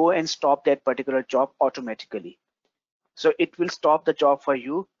 go and stop that particular job automatically. So it will stop the job for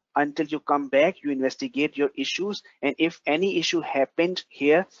you until you come back, you investigate your issues, and if any issue happened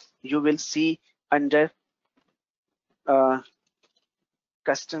here, you will see under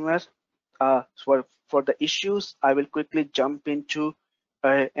customer for the issues, I will quickly jump into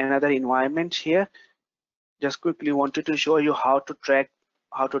another environment here. Just quickly wanted to show you how to track,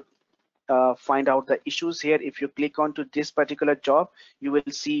 how to find out the issues here. If you click onto this particular job, you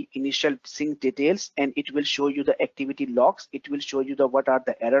will see initial sync details, and it will show you the activity logs. It will show you the what are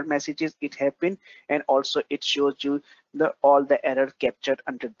the error messages it happened, and also it shows you the all the error captured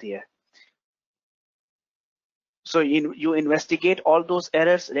under there. So you investigate all those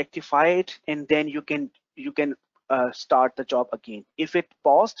errors, rectify it, and then you can start the job again. If it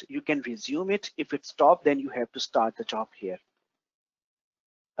paused, you can resume it. If it stopped, then you have to start the job here.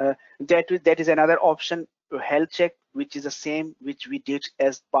 That is another option, health check, which is the same which we did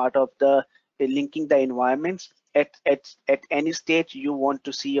as part of the linking the environments. At any stage you want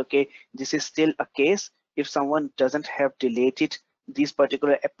to see, okay, this is still a case. If someone doesn't have deleted these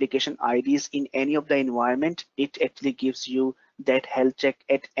particular application IDs in any of the environment, it actually gives you that health check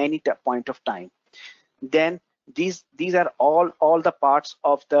at any point of time. Then these are all the parts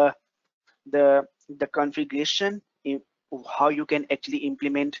of the configuration in how you can actually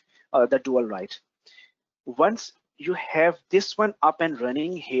implement the dual write. Once you have this one up and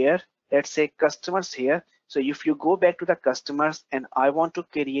running here, let's say customers here. So if you go back to the customers and I want to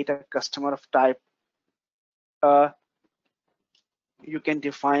create a customer of type, you can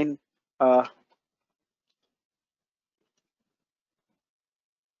define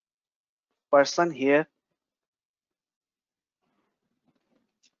person here.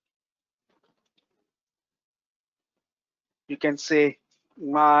 You can say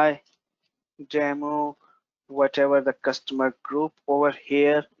my demo, whatever the customer group over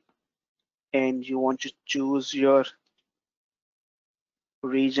here, and you want to choose your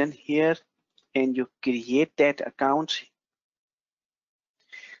region here, and you create that account.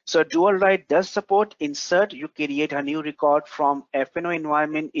 So dual write does support insert. You create a new record from FNO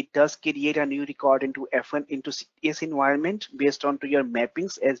environment. It does create a new record into FN into CS environment based on to your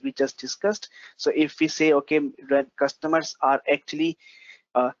mappings as we just discussed. So if we say, okay, customers are actually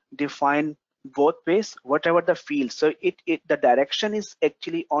define both ways, whatever the field. So the direction is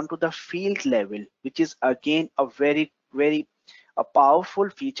actually onto the field level, which is again a very a powerful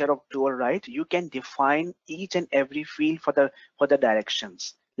feature of dual write. You can define each and every field for the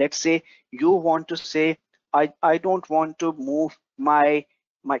directions. Let's say you want to say, I don't want to move my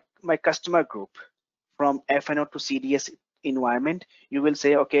customer group from FNO to CDS environment. You will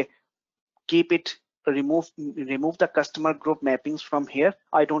say, okay, keep it, remove the customer group mappings from here.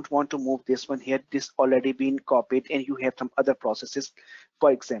 I don't want to move this one here. This already been copied, and you have some other processes,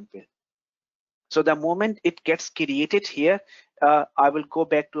 for example. So the moment it gets created here, I will go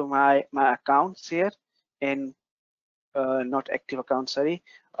back to my accounts here, and not active account, sorry.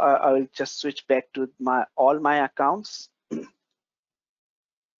 I will just switch back to all my accounts,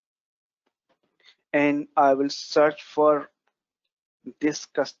 and I will search for this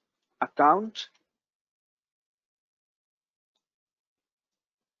account.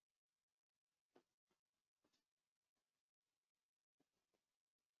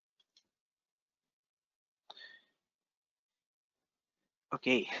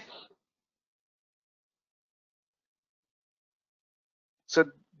 Okay. So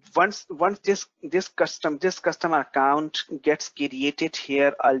once this customer account gets created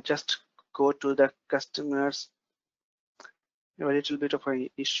here, I'll just go to the customers. A little bit of an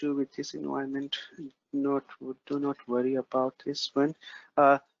issue with this environment. Do not worry about this one.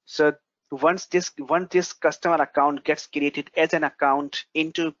 So once this customer account gets created as an account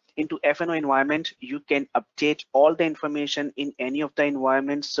into FNO environment, you can update all the information in any of the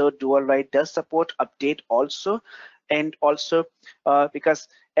environments. So dual write does support update also, and also because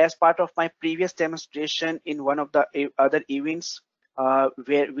as part of my previous demonstration in one of the other events,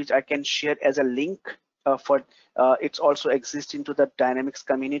 which I can share as a link for it's also exists into the Dynamics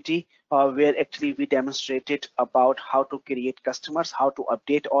community, where actually we demonstrated about how to create customers, how to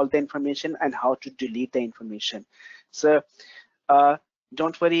update all the information, and how to delete the information. So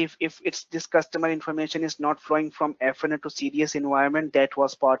don't worry if it's this customer information is not flowing from FNO to CDS environment. That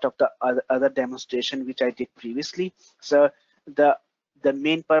was part of the other demonstration which I did previously. So the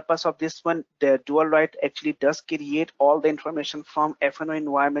main purpose of this one, the dual write actually does create all the information from FNO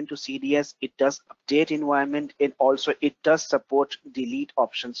environment to CDS. It does update environment, and also it does support delete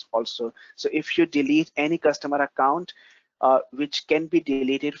options also. So if you delete any customer account which can be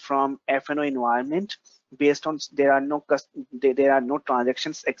deleted from FNO environment based on there are no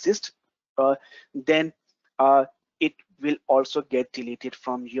transactions exist, then it will also get deleted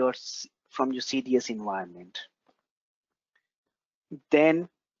from your CDS environment. Then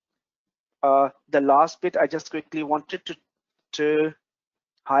The last bit I just quickly wanted to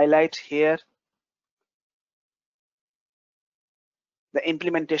highlight here, the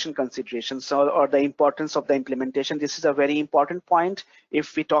implementation considerations or the importance of the implementation. This is a very important point.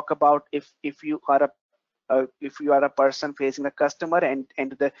 If we talk about if you are a person facing a customer and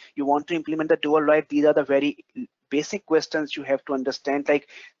you want to implement the dual write, these are the very basic questions you have to understand. Like,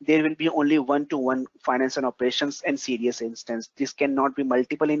 there will be only one-to-one finance and operations and CDS instance. This cannot be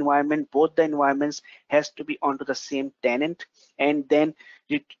multiple environment. Both the environments has to be onto the same tenant. And then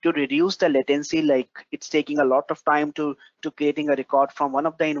to reduce the latency, like it's taking a lot of time to creating a record from one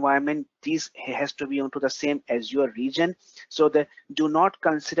of the environment, this has to be onto the same Azure region. So do not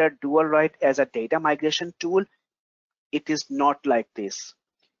consider dual write as a data migration tool. It is not like this.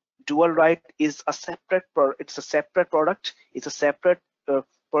 Dual write is a separate it's a separate product. It's a separate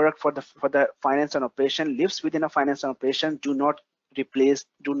product for the finance and operation, lives within a finance and operation. Do not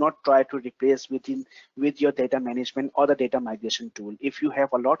try to replace with your data management or the data migration tool. If you have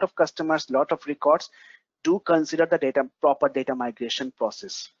a lot of customers, lot of records, do consider the proper data migration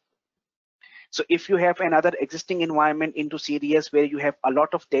process. So if you have another existing environment into CDS where you have a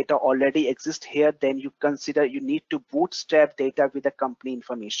lot of data already exist here, then you need to bootstrap data with the company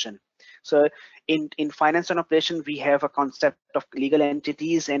information. So in finance and operation, we have a concept of legal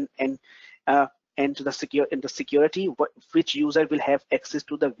entities and the security, which user will have access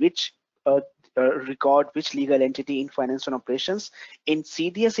to the which record, which legal entity in finance and operations. In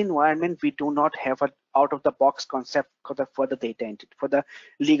CDS environment, we do not have an out of the box concept for the data entity, for the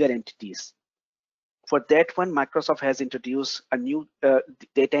legal entities. For that one, Microsoft has introduced a new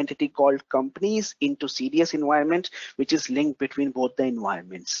data entity called companies into CDS environment, which is linked between both the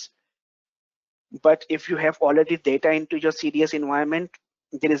environments. But if you have already data into your CDS environment,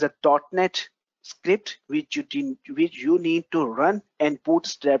 there is a .NET script which you need to run and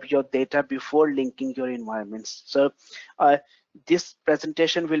bootstrap your data before linking your environments. So this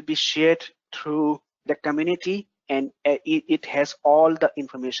presentation will be shared through the community, and it has all the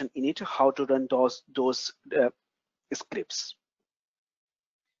information in it, how to run those scripts.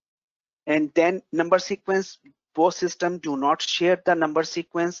 And then number sequence, both systems do not share the number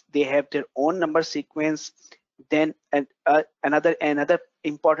sequence. They have their own number sequence. Then another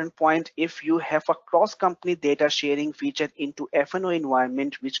important point, if you have a cross-company data sharing feature into F&O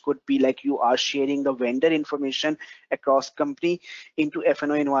environment, which could be like you are sharing the vendor information across company into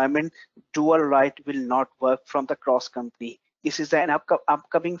F&O environment, dual write will not work from the cross-company. This is an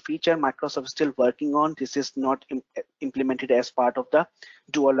upcoming feature Microsoft is still working on. This is not implemented as part of the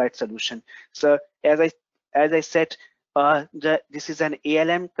dual write solution. So as I said, this is an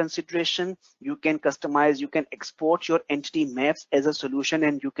ALM consideration. You can customize, you can export your entity maps as a solution,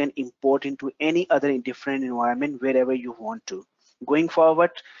 and you can import into any other different environment wherever you want to. Going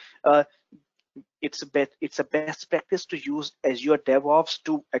forward, it's a best practice to use Azure DevOps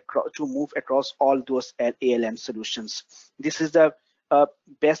to move across all those ALM solutions. This is the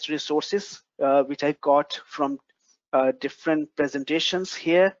best resources which I got from different presentations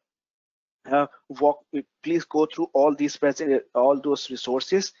here. Please go through all those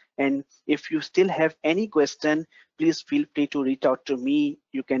resources, and if you still have any question, please feel free to reach out to me.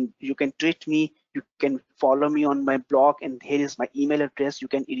 You can tweet me, you can follow me on my blog, and here is my email address. You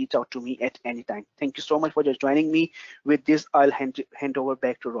can reach out to me at any time. Thank you so much for joining me. With this, I'll hand over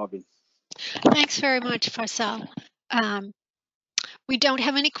back to Robin. Thanks very much, Faisal. We don't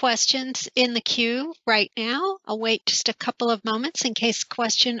have any questions in the queue right now. I'll wait just a couple of moments in case a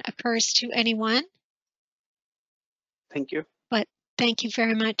question occurs to anyone. Thank you. But thank you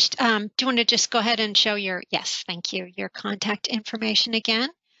very much. Do you want to just go ahead and show yes, thank you, your contact information again?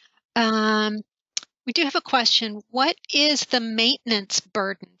 We do have a question. What is the maintenance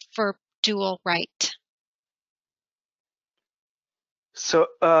burden for dual write? So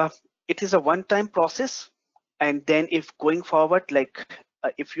it is a one-time process. And then if going forward, like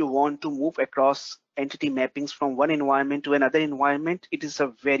if you want to move across entity mappings from one environment to another environment, it is a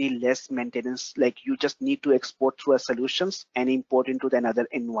very less maintenance. Like you just need to export through a solutions and import into another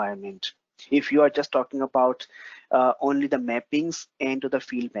environment. If you are just talking about only the mappings and to the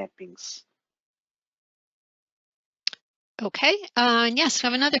field mappings. Okay, yes, we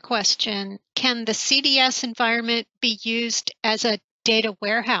have another question. Can the CDS environment be used as a data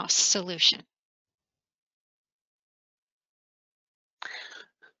warehouse solution?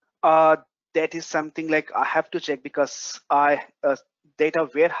 That is something like I have to check, because I data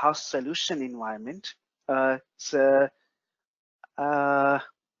warehouse solution environment. Because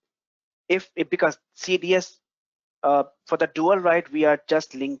CDS For the dual write, we are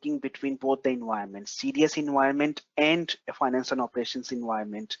just linking between both the environments, CDS environment and a finance and operations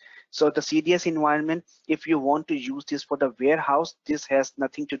environment. So the CDS environment, if you want to use this for the warehouse, this has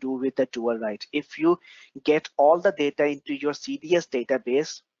nothing to do with the dual write. If you get all the data into your CDS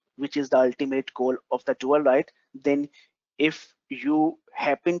database, which is the ultimate goal of the dual write, then if you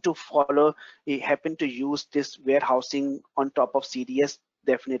happen to happen to use this warehousing on top of CDS,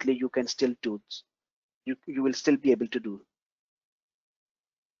 definitely you can still do. You will still be able to do.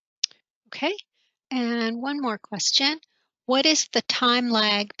 Okay, and one more question. What is the time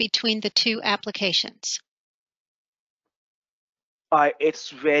lag between the two applications? It's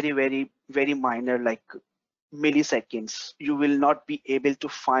very minor, like milliseconds. You will not be able to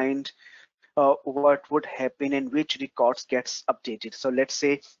find what would happen and which records gets updated. So let's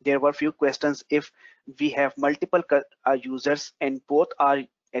say there were few questions. If we have multiple users and both are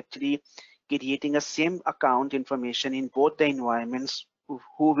actually creating a same account information in both the environments,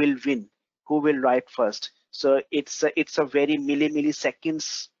 who will win, who will write first? So it's a very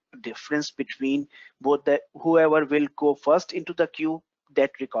milliseconds difference between both. The whoever will go first into the queue,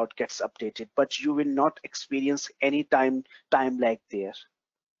 that record gets updated, but you will not experience any time lag there.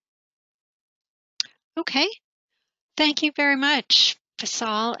 Okay, thank you very much,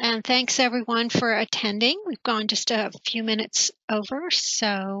 Faisal, and thanks everyone for attending. We've gone just a few minutes over,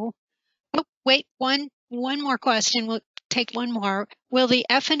 so wait, one more question. We'll take one more. Will the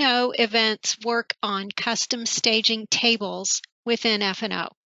F&O events work on custom staging tables within F&O?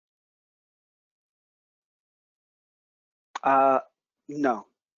 No,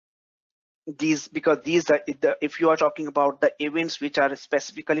 because these are if you are talking about the events which are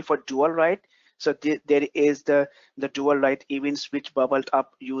specifically for dual write, so there is the dual write events which bubbled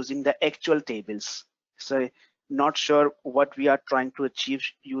up using the actual tables. So not sure what we are trying to achieve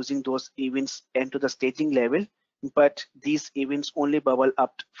using those events into the staging level, but these events only bubble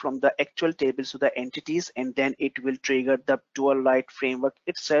up from the actual tables to the entities, and then it will trigger the dual write framework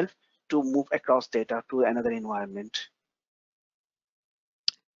itself to move across data to another environment.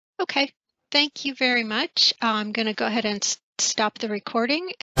 Okay, thank you very much. I'm going to go ahead and stop the recording.